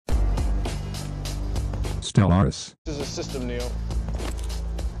Stellaris. This is a system, Neo.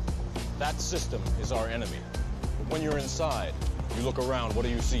 That system is our enemy. But when you're inside, you look around, what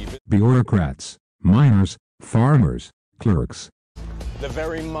do you see? Bureaucrats, miners, farmers, clerks. The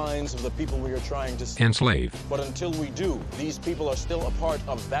very minds of the people we are trying to enslave. But until we do, these people are still a part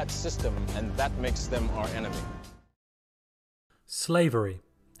of that system, and that makes them our enemy. Slavery.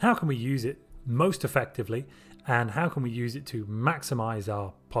 How can we use it most effectively, and how can we use it to maximize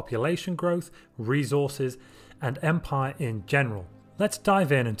our population growth, resources, and empire in general? Let's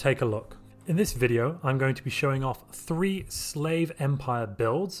dive in and take a look. In this video, I'm going to be showing off 3 slave empire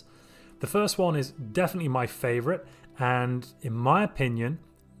builds. The first one is definitely my favorite, and in my opinion,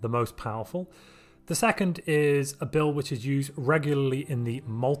 the most powerful. The second is a build which is used regularly in the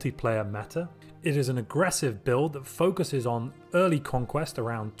multiplayer meta. It is an aggressive build that focuses on early conquest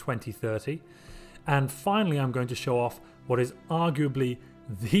around 2030. And finally, I'm going to show off what is arguably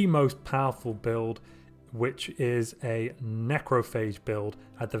the most powerful build, which is a Necrophage build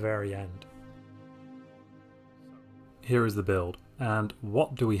at the very end. Here is the build. And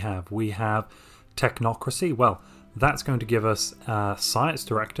what do we have? We have technocracy. Well, that's going to give us a science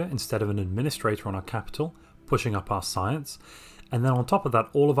director instead of an administrator on our capital, pushing up our science. And then on top of that,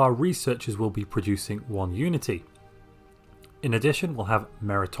 all of our researchers will be producing 1 unity. In addition, we'll have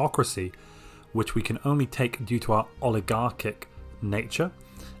meritocracy, which we can only take due to our oligarchic nature.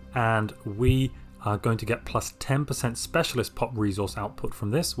 And we are going to get plus 10% specialist pop resource output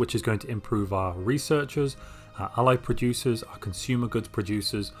from this, which is going to improve our researchers, our allied producers, our consumer goods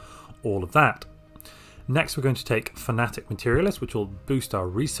producers, all of that. Next, we're going to take Fanatic Materialist, which will boost our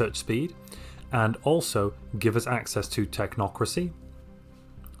research speed and also give us access to technocracy.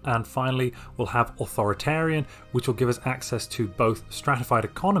 And finally, we'll have Authoritarian, which will give us access to both stratified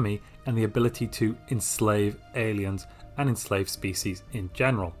economy and the ability to enslave aliens and enslave species in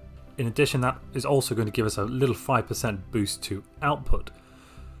general. In addition, that is also going to give us a little 5% boost to output.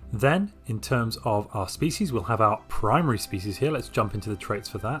 Then, in terms of our species, we'll have our primary species here. Let's jump into the traits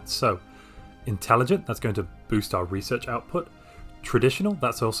for that. So, Intelligent, that's going to boost our research output. Traditional,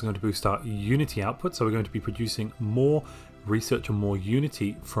 that's also going to boost our unity output. So we're going to be producing more research and more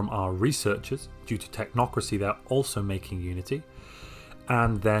unity from our researchers. Due to technocracy, they're also making unity.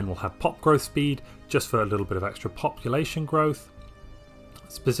 And then we'll have pop growth speed, just for a little bit of extra population growth.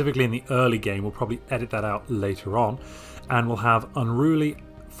 Specifically in the early game, we'll probably edit that out later on. And we'll have unruly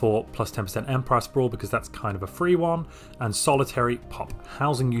for plus 10% Empire Sprawl, because that's kind of a free one, and Solitary pop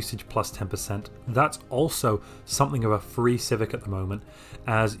housing usage plus 10%. That's also something of a free civic at the moment,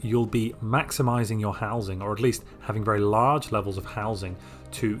 as you'll be maximizing your housing, or at least having very large levels of housing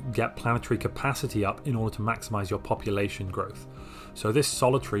to get planetary capacity up in order to maximize your population growth. So this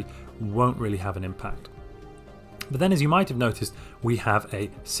Solitary won't really have an impact. But then, as you might have noticed, we have a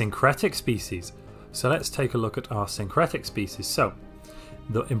Syncretic species. So let's take a look at our Syncretic species. So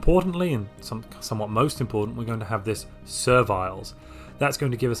importantly, and somewhat most important, we're going to have this Serviles. That's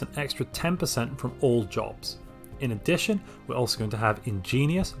going to give us an extra 10% from all jobs. In addition, we're also going to have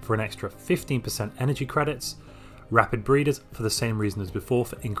Ingenious for an extra 15% energy credits, Rapid Breeders for the same reason as before,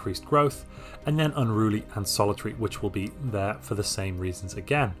 for increased growth, and then Unruly and Solitary, which will be there for the same reasons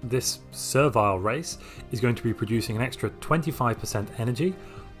again. This Servile race is going to be producing an extra 25% energy,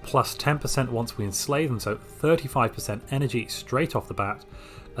 plus 10% once we enslave them, so 35% energy straight off the bat,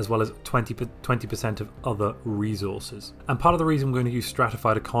 as well as 20% of other resources. And part of the reason we're going to use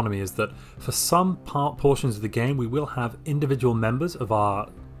stratified economy is that for some portions of the game, we will have individual members of our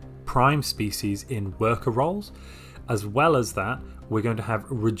prime species in worker roles. As well as that, we're going to have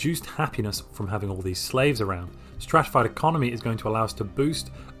reduced happiness from having all these slaves around. Stratified economy is going to allow us to boost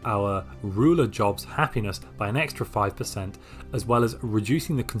our ruler jobs' happiness by an extra 5%, as well as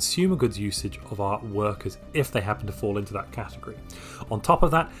reducing the consumer goods usage of our workers if they happen to fall into that category. On top of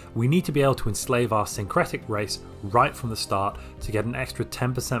that, we need to be able to enslave our Syncretic race right from the start to get an extra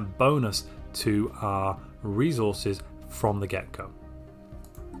 10% bonus to our resources from the get-go.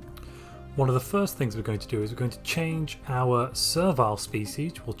 One of the first things we're going to do is we're going to change our servile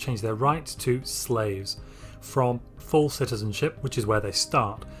species. We'll change their rights to slaves from full citizenship, which is where they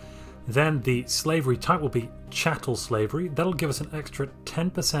start. Then the slavery type will be chattel slavery. That'll give us an extra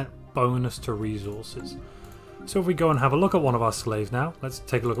 10% bonus to resources. So if we go and have a look at one of our slaves now, let's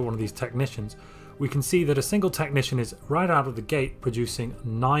take a look at one of these technicians. We can see that a single technician is right out of the gate producing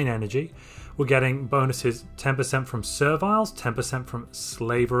 9 energy. We're getting bonuses 10% from serviles, 10% from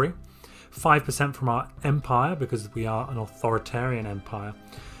slavery, 5% from our empire because we are an authoritarian empire,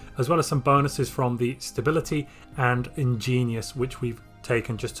 as well as some bonuses from the stability and ingenious, which we've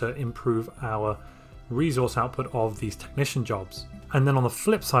taken just to improve our resource output of these technician jobs. And then on the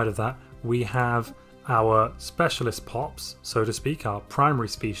flip side of that, we have our specialist pops, so to speak, our primary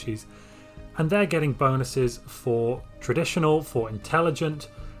species, and they're getting bonuses for traditional, for intelligent.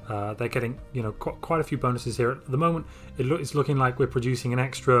 They're getting, you know, quite a few bonuses here. At the moment, it's looking like we're producing an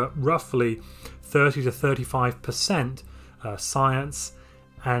extra roughly 30 to 35% science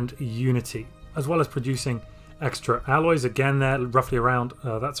and unity, as well as producing extra alloys. Again, they're roughly around,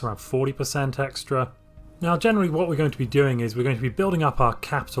 that's around 40% extra. Now, generally what we're going to be doing is we're going to be building up our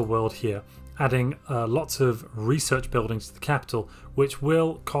capital world here, adding lots of research buildings to the capital, which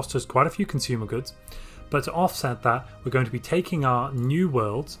will cost us quite a few consumer goods. But to offset that, we're going to be taking our new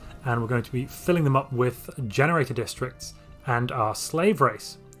worlds and we're going to be filling them up with generator districts and our slave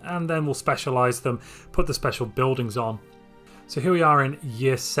race. And then we'll specialize them, put the special buildings on. So here we are in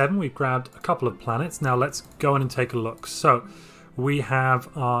year 7. We've grabbed a couple of planets. Now let's go in and take a look. So we have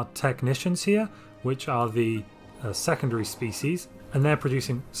our technicians here, which are the secondary species, and they're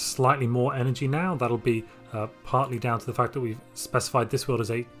producing slightly more energy now. That'll be partly down to the fact that we've specified this world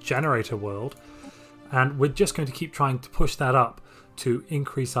as a generator world. And we're just going to keep trying to push that up to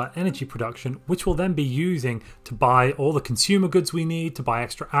increase our energy production, which we'll then be using to buy all the consumer goods we need, to buy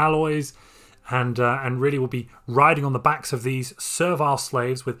extra alloys, and really we'll be riding on the backs of these servile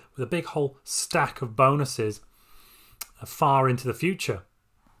slaves with a big whole stack of bonuses far into the future.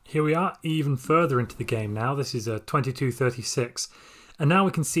 Here we are, even further into the game now. This is a 2236, and now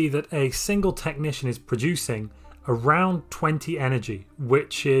we can see that a single technician is producing around 20 energy,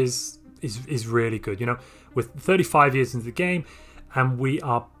 which is really good. You know, with 35 years into the game, and we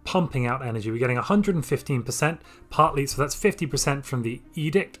are pumping out energy. We're getting 115%, partly, so that's 50% from the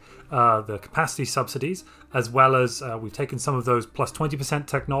edict, the capacity subsidies, as well as we've taken some of those plus 20%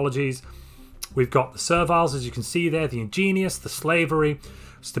 technologies. We've got the serviles, as you can see there, the ingenious, the slavery,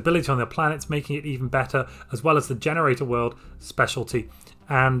 stability on their planets, making it even better, as well as the generator world specialty,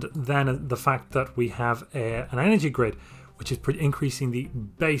 and then the fact that we have an energy grid, which is increasing the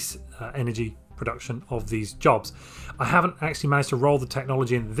base energy production of these jobs. I haven't actually managed to roll the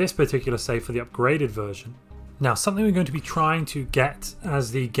technology in this particular save for the upgraded version. Now, something we're going to be trying to get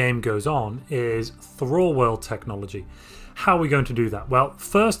as the game goes on is Thrall world technology. How are we going to do that? Well,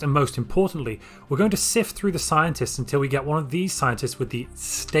 first and most importantly, we're going to sift through the scientists until we get one of these scientists with the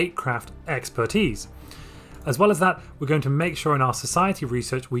statecraft expertise. As well as that, we're going to make sure in our society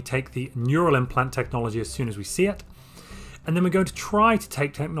research we take the neural implant technology as soon as we see it. And then we're going to try to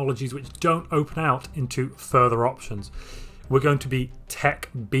take technologies which don't open out into further options. We're going to be tech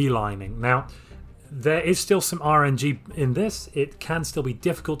beelining. Now, there is still some RNG in this. It can still be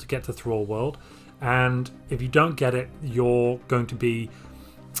difficult to get to Thrall world. And if you don't get it, you're going to be...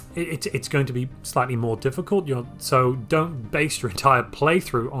 It's going to be slightly more difficult. So don't base your entire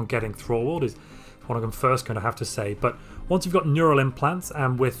playthrough on getting Thrall world, is what I'm first going to have to say. But once you've got neural implants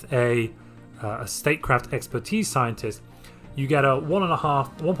and with a statecraft expertise scientist, you get a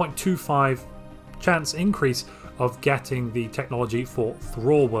 1.25 chance increase of getting the technology for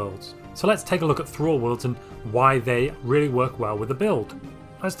Thrall worlds. So let's take a look at Thrall worlds and why they really work well with the build.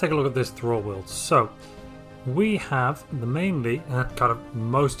 Let's take a look at this Thrall world. So we have mainly, and kind of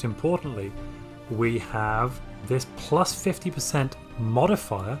most importantly, we have this plus 50%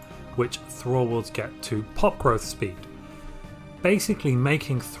 modifier which Thrall worlds get to pop growth speed, basically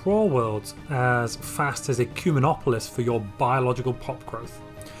making Thrall worlds as fast as ecumenopolis for your biological pop growth.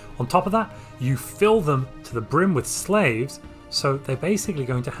 On top of that, you fill them to the brim with slaves, so they're basically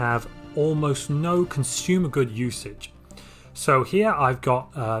going to have almost no consumer good usage. So here I've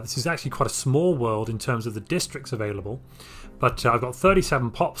got, this is actually quite a small world in terms of the districts available, but I've got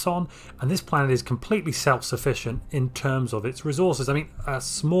 37 pops on, and this planet is completely self-sufficient in terms of its resources. I mean, a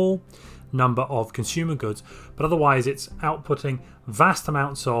small number of consumer goods, but otherwise it's outputting vast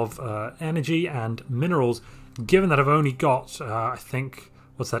amounts of energy and minerals, given that I've only got, I think,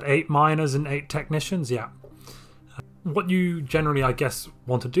 what's that, 8 miners and 8 technicians? Yeah. What you generally, I guess,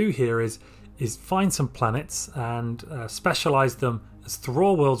 want to do here is find some planets and specialize them as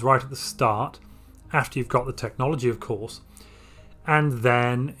Thrall worlds right at the start, after you've got the technology, of course, and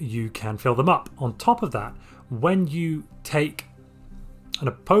then you can fill them up. On top of that, when you take an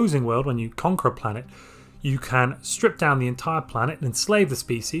opposing world, when you conquer a planet, you can strip down the entire planet and enslave the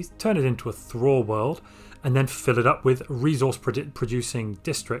species, turn it into a Thrall world, and then fill it up with resource producing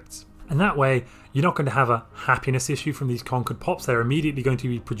districts. And that way, you're not going to have a happiness issue from these conquered pops. They're immediately going to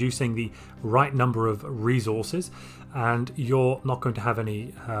be producing the right number of resources, and you're not going to have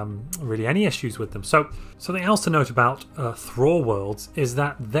any really any issues with them. So something else to note about Thrall worlds is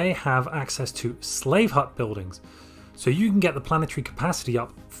that they have access to slave hut buildings. So you can get the planetary capacity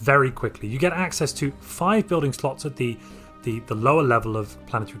up very quickly. You get access to 5 building slots at the the lower level of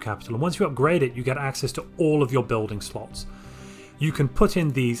planetary capital, and once you upgrade it, you get access to all of your building slots. You can put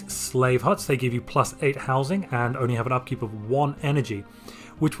in these slave huts. They give you +8 housing and only have an upkeep of 1 energy,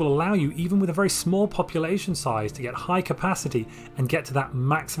 which will allow you, even with a very small population size, to get high capacity and get to that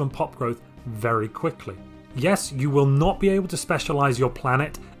maximum pop growth very quickly. Yes, you will not be able to specialize your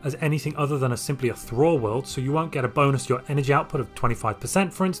planet as anything other than simply a Thrall world, so you won't get a bonus to your energy output of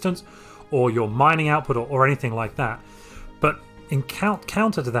 25%, for instance, or your mining output or anything like that. But in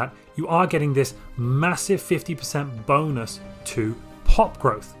counter to that, you are getting this massive 50% bonus to pop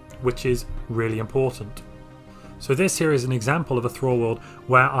growth, which is really important. So this here is an example of a Thrall world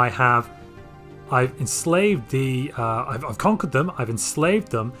where I've enslaved I've conquered them, I've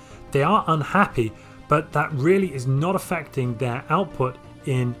enslaved them. They are unhappy, but that really is not affecting their output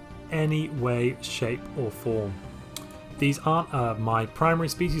in any way, shape or form. These aren't my primary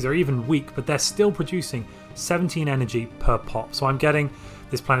species, they're even weak, but they're still producing 17 energy per pop. So I'm getting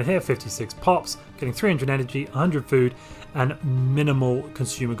this planet here, 56 pops, getting 300 energy, 100 food, and minimal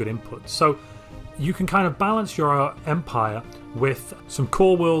consumer good input. So you can kind of balance your empire with some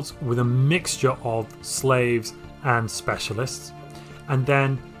core worlds with a mixture of slaves and specialists, and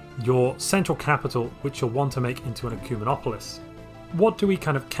then your central capital, which you'll want to make into an ecumenopolis. What do we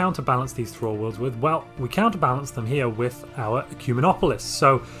kind of counterbalance these Thrall worlds with? Well, we counterbalance them here with our ecumenopolis.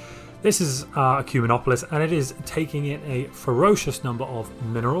 So this is our ecumenopolis, and it is taking in a ferocious number of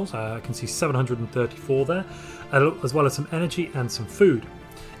minerals. I can see 734 there, as well as some energy and some food.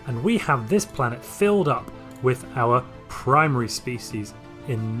 And we have this planet filled up with our primary species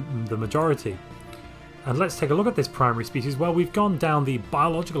in the majority. And let's take a look at this primary species. Well, we've gone down the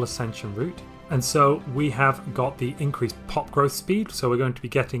biological ascension route, and so we have got the increased pop growth speed. So we're going to be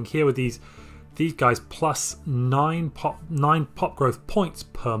getting here with these guys +9 pop growth points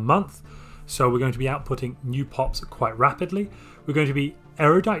per month. So we're going to be outputting new pops quite rapidly. We're going to be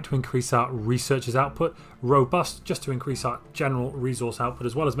erudite to increase our researchers output, robust just to increase our general resource output,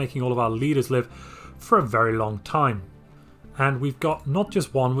 as well as making all of our leaders live for a very long time. And we've got not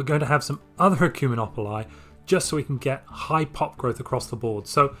just one, we're going to have some other ecumenopoli just so we can get high pop growth across the board.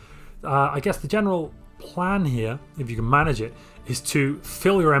 So I guess the general plan here, if you can manage it, is to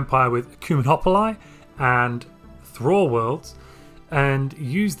fill your empire with ecumenopoli and Thrall worlds, and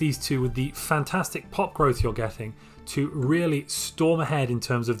use these two with the fantastic pop growth you're getting to really storm ahead in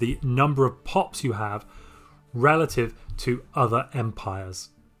terms of the number of pops you have relative to other empires.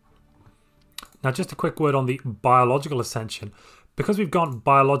 Now, just a quick word on the biological ascension. Because we've gone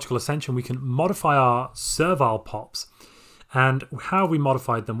biological ascension, we can modify our servile pops. And how have we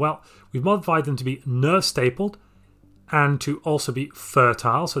modified them? Well, we've modified them to be nerve stapled and to also be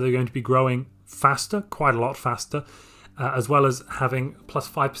fertile. So they're going to be growing faster, quite a lot faster, as well as having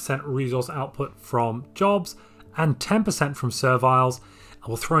 +5% resource output from jobs and 10% from serviles. And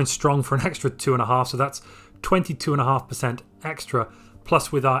we'll throw in strong for an extra 2.5, so that's 22.5% extra.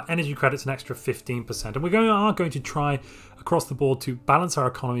 Plus with our energy credits an extra 15%. And we are going to try across the board to balance our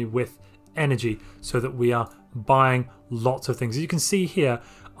economy with energy so that we are buying lots of things. As you can see here,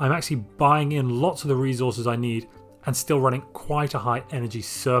 I'm actually buying in lots of the resources I need and still running quite a high energy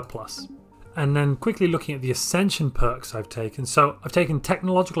surplus. And then quickly looking at the Ascension perks I've taken. So I've taken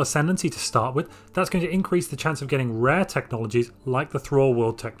Technological Ascendancy to start with. That's going to increase the chance of getting rare technologies like the Thrall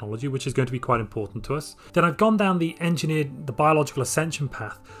World technology, which is going to be quite important to us. Then I've gone down the Biological Ascension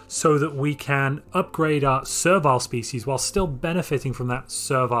path so that we can upgrade our servile species while still benefiting from that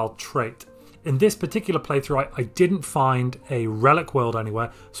servile trait. In this particular playthrough, I didn't find a relic world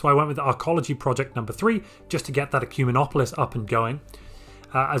anywhere, so I went with the Arcology Project number 3 just to get that ecumenopolis up and going.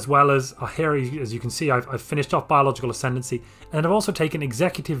 As well as here, as you can see, I've finished off Biological Ascendancy, and I've also taken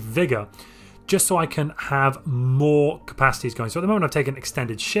Executive Vigor just so I can have more capacities going. So at the moment I've taken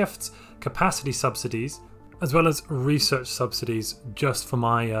Extended Shifts, Capacity Subsidies, as well as Research Subsidies just for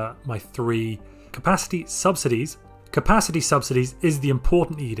my 3 Capacity Subsidies. Capacity Subsidies is the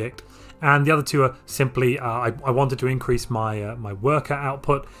important edict, and the other 2 are simply I wanted to increase my worker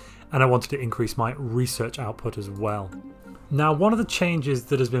output, and I wanted to increase my research output as well. Now, one of the changes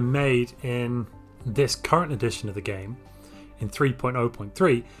that has been made in this current edition of the game, in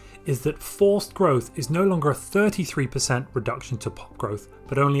 3.0.3, is that forced growth is no longer a 33% reduction to pop growth,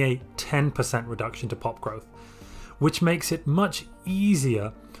 but only a 10% reduction to pop growth, which makes it much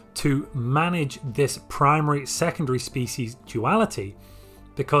easier to manage this primary-secondary species duality,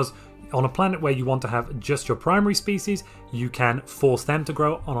 because on a planet where you want to have just your primary species, you can force them to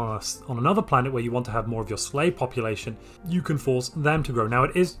grow. On another planet where you want to have more of your slave population, you can force them to grow. Now,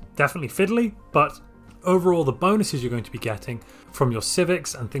 it is definitely fiddly, but overall the bonuses you're going to be getting from your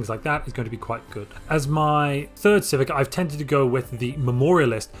civics and things like that is going to be quite good. As my third civic, I've tended to go with the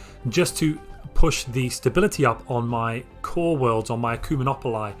memorialist just to push the stability up on my core worlds, on my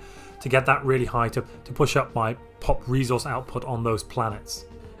ecumenopoli, to get that really high, to push up my pop resource output on those planets.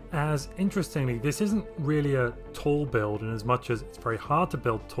 As interestingly, this isn't really a tall build in as much as it's very hard to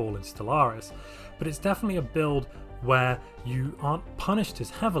build tall in Stellaris, but it's definitely a build where you aren't punished as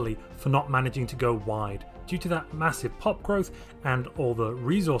heavily for not managing to go wide. Due to that massive pop growth and all the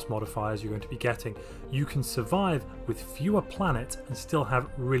resource modifiers you're going to be getting, you can survive with fewer planets and still have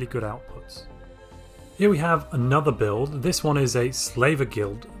really good outputs. Here we have another build. This one is a Slaver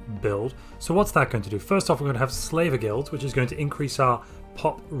Guild build. So what's that going to do? First off, we're going to have Slaver Guilds, which is going to increase our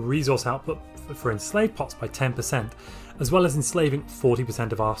pop resource output for enslaved pops by 10%, as well as enslaving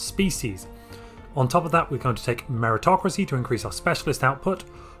 40% of our species. On top of that, we're going to take Meritocracy to increase our specialist output,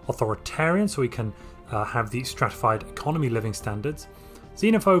 Authoritarian so we can have the stratified economy living standards,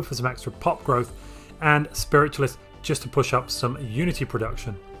 Xenophobe for some extra pop growth, and Spiritualist just to push up some unity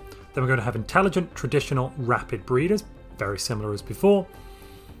production. Then we're going to have Intelligent, Traditional, Rapid Breeders, very similar as before.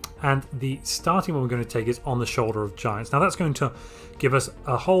 And the starting one we're going to take is On the Shoulder of Giants. Now that's going to give us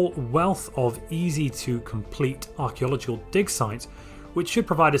a whole wealth of easy to complete archaeological dig sites, which should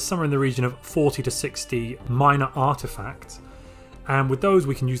provide us somewhere in the region of 40 to 60 minor artifacts. And with those,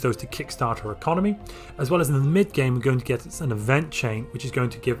 we can use those to kickstart our economy, as well as in the mid game, we're going to get an event chain, which is going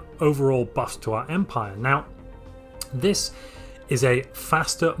to give overall boost to our empire. Now, this is a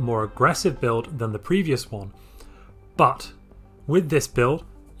faster, more aggressive build than the previous one, but with this build,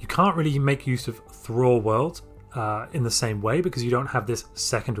 you can't really make use of Thrall worlds in the same way because you don't have this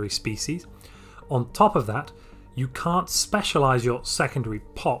secondary species. On top of that, you can't specialize your secondary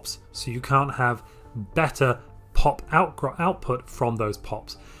pops, so you can't have better pop output from those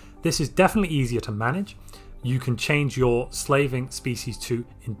pops. This is definitely easier to manage. You can change your slaving species to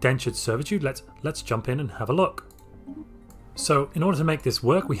indentured servitude. Let's jump in and have a look. So in order to make this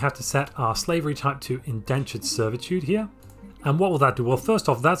work, we have to set our slavery type to indentured servitude here. And what will that do? Well, first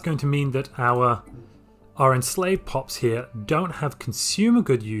off, that's going to mean that our enslaved pops here don't have consumer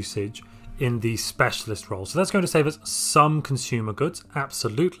good usage in the specialist role. So that's going to save us some consumer goods,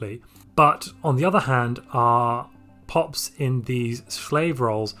 absolutely. But on the other hand, our pops in these slave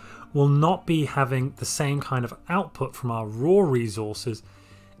roles will not be having the same kind of output from our raw resources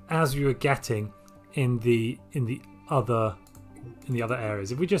as we were getting in the other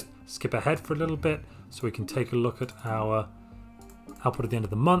areas. If we just skip ahead for a little bit so we can take a look at our output at the end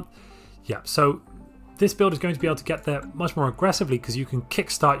of the month. Yeah, so this build is going to be able to get there much more aggressively because you can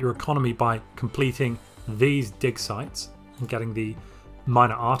kickstart your economy by completing these dig sites and getting the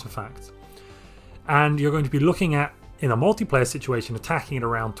minor artifacts. And you're going to be looking at, in a multiplayer situation, attacking at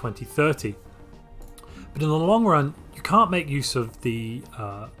around 2030. But in the long run, you can't make use of the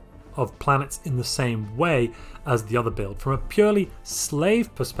of planets in the same way as the other build. From a purely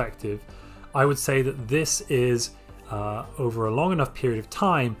slave perspective, I would say that this is, over a long enough period of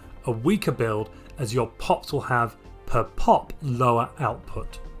time, a weaker build, as your pops will have per pop lower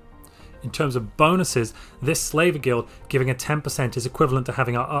output. In terms of bonuses, this Slaver Guild giving a 10% is equivalent to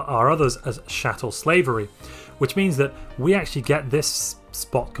having our others as chattel slavery, which means that we actually get this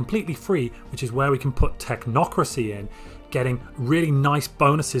spot completely free, which is where we can put technocracy in, getting really nice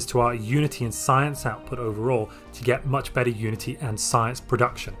bonuses to our unity and science output overall to get much better unity and science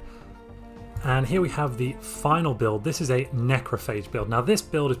production. And here we have the final build. This is a Necrophage build. Now this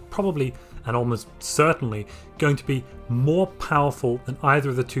build is probably and almost certainly going to be more powerful than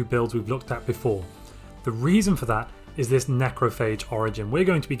either of the two builds we've looked at before. The reason for that is this Necrophage origin. We're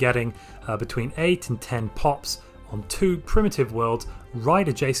going to be getting between 8 and 10 pops on 2 primitive worlds right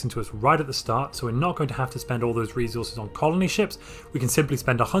adjacent to us right at the start, so we're not going to have to spend all those resources on colony ships. We can simply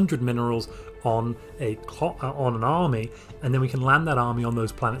spend 100 minerals on an army, and then we can land that army on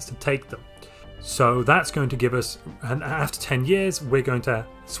those planets to take them. So that's going to give us, and after 10 years, we're going to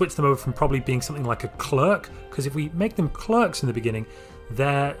switch them over from probably being something like a clerk, because if we make them clerks in the beginning,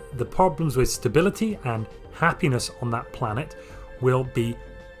 the problems with stability and happiness on that planet will be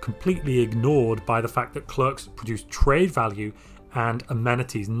completely ignored by the fact that clerks produce trade value and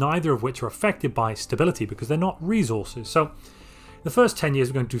amenities, neither of which are affected by stability because they're not resources. So the first 10 years,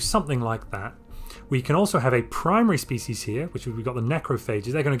 we're going to do something like that. We can also have a primary species here, which we've got the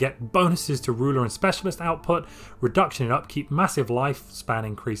Necrophages. They're going to get bonuses to ruler and specialist output, reduction in upkeep, massive lifespan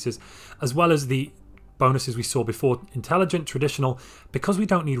increases, as well as the bonuses we saw before, intelligent, traditional. Because we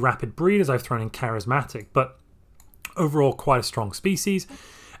don't need rapid breeders, I've thrown in charismatic, but overall quite a strong species.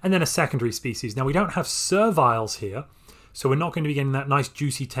 And then a secondary species. Now we don't have serviles here, so we're not going to be getting that nice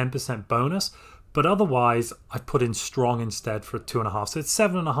juicy 10% bonus, But otherwise, I've put in strong instead for a 2.5, so it's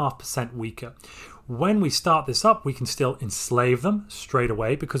 7.5% weaker. When we start this up, we can still enslave them straight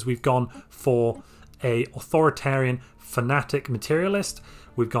away because we've gone for a authoritarian, fanatic materialist.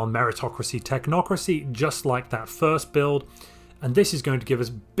 We've gone meritocracy, technocracy, just like that first build. And this is going to give us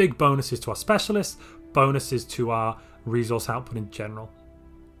big bonuses to our specialists, bonuses to our resource output in general.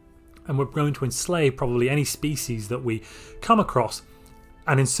 And we're going to enslave probably any species that we come across,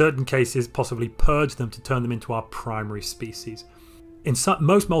 and in certain cases possibly purge them to turn them into our primary species. In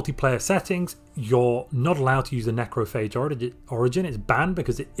most multiplayer settings, you're not allowed to use the Necrophage origin. It's banned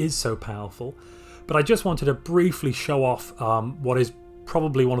because it is so powerful. But I just wanted to briefly show off what is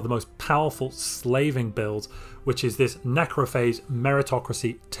probably one of the most powerful slaving builds, which is this Necrophage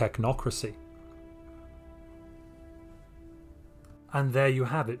meritocracy technocracy. And there you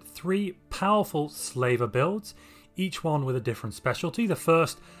have it, 3 powerful slaver builds, each one with a different specialty. The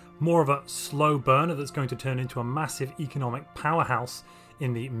first, more of a slow burner that's going to turn into a massive economic powerhouse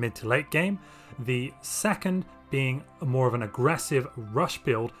in the mid to late game. The second being more of an aggressive rush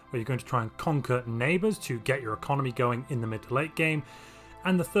build where you're going to try and conquer neighbours to get your economy going in the mid to late game.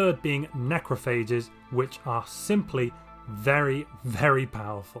 And the third being necrophages, which are simply very, very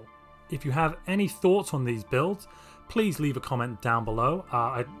powerful. If you have any thoughts on these builds, please leave a comment down below.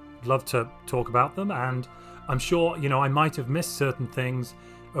 I'd love to talk about them, and I'm sure, you know, I might have missed certain things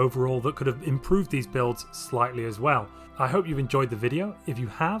overall that could have improved these builds slightly as well. I hope you've enjoyed the video. If you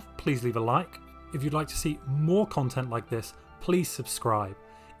have, please leave a like. If you'd like to see more content like this, please subscribe.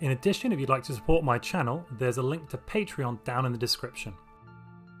 In addition, if you'd like to support my channel, there's a link to Patreon down in the description.